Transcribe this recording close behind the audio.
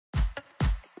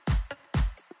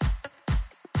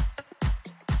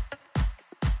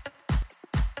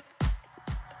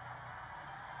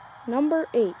Number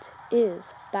 8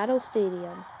 is Battle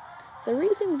Stadium. The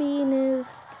reason being is,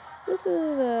 this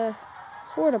is a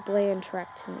sort of bland track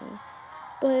to me,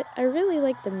 but I really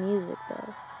like the music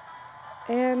though.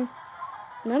 And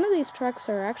none of these tracks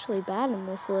are actually bad in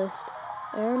this list.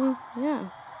 And yeah,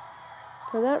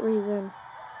 for that reason,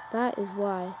 that is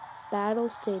why Battle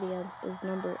Stadium is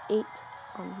number 8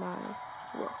 on my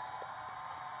list.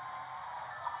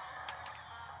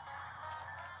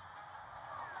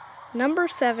 Number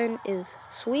 7 is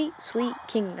Sweet Sweet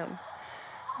Kingdom.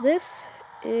 This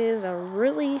is a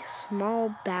really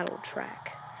small battle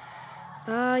track.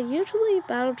 Usually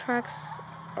battle tracks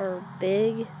are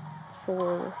big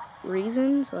for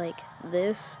reasons like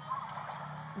this,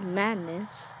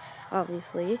 madness,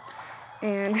 obviously,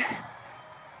 and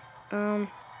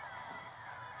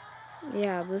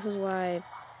yeah, this is why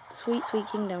Sweet Sweet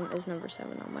Kingdom is number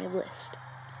 7 on my list.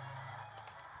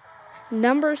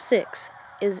 Number 6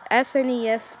 is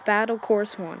SNES Battle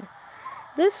Course 1.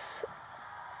 This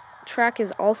track is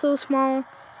also small,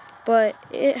 but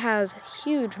it has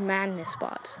huge madness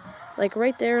spots. Like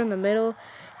right there in the middle,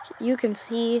 you can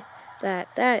see that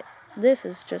this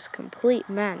is just complete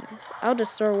madness. I'll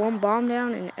just throw one bomb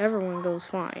down and everyone goes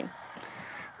flying.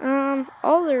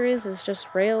 All there is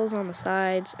just rails on the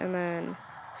sides and then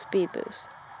speed boost.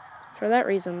 For that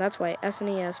reason, that's why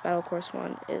SNES Battle Course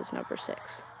 1 is number 6.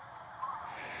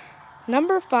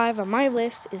 Number 5 on my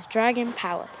list is Dragon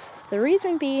Palace. The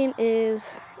reason being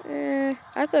is, I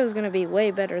thought it was going to be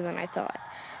way better than I thought.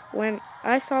 When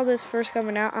I saw this first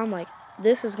coming out, I'm like,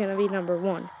 this is going to be number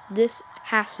 1. This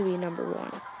has to be number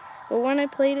 1. But when I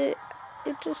played it,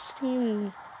 it just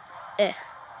seemed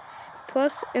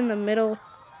Plus, in the middle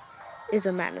is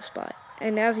a madness spot.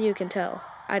 And as you can tell,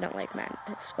 I don't like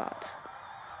madness spots.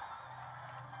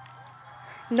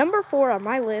 Number 4 on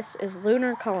my list is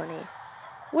Lunar Colony.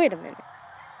 Wait a minute.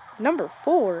 Number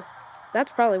 4?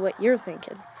 That's probably what you're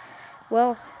thinking.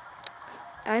 Well,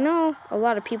 I know a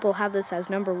lot of people have this as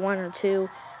number 1 or 2,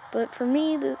 but for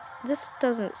me, this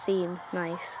doesn't seem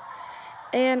nice.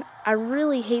 And I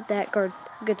really hate that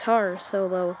guitar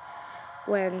solo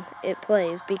when it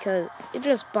plays because it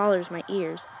just bothers my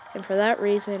ears. And for that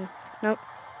reason,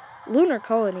 Lunar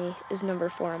Colony is number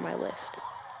 4 on my list.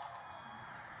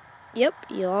 Yep,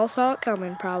 you all saw it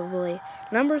coming probably.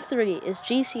 Number 3 is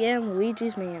GCN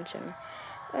Luigi's Mansion.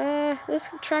 This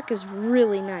track is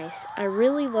really nice. I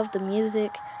really love the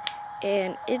music,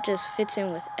 and it just fits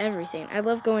in with everything. I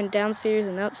love going downstairs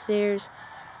and upstairs.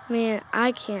 Man,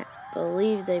 I can't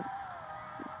believe they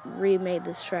remade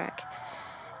this track.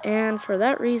 And for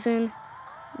that reason,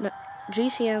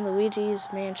 GCN Luigi's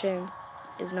Mansion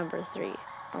is number 3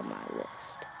 on my list.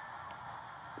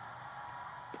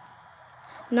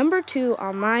 Number 2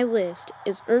 on my list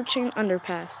is Urchin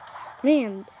Underpass.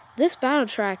 Man, this battle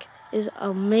track is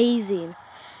amazing.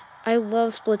 I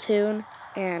love Splatoon,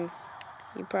 and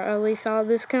you probably saw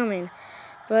this coming,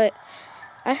 but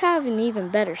I have an even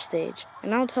better stage,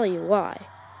 and I'll tell you why.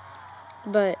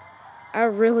 But I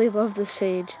really love this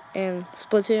stage, and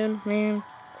Splatoon, man,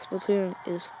 Splatoon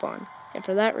is fun. And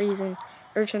for that reason,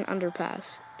 Urchin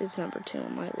Underpass is number 2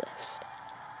 on my list.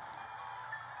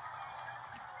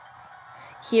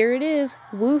 Here it is,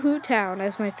 Woohoo Town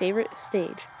as my favorite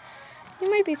stage. You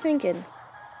might be thinking,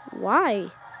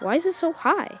 why? Why is it so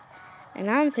high? And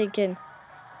I'm thinking,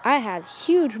 I had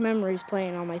huge memories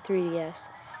playing on my 3DS,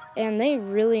 and they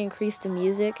really increased the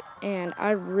music, and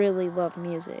I really love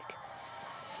music.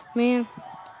 Man,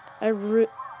 I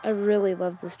really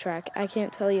love this track. I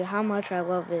can't tell you how much I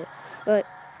love it.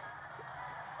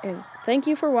 And thank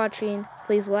you for watching.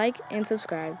 Please like and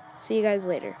subscribe. See you guys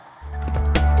later.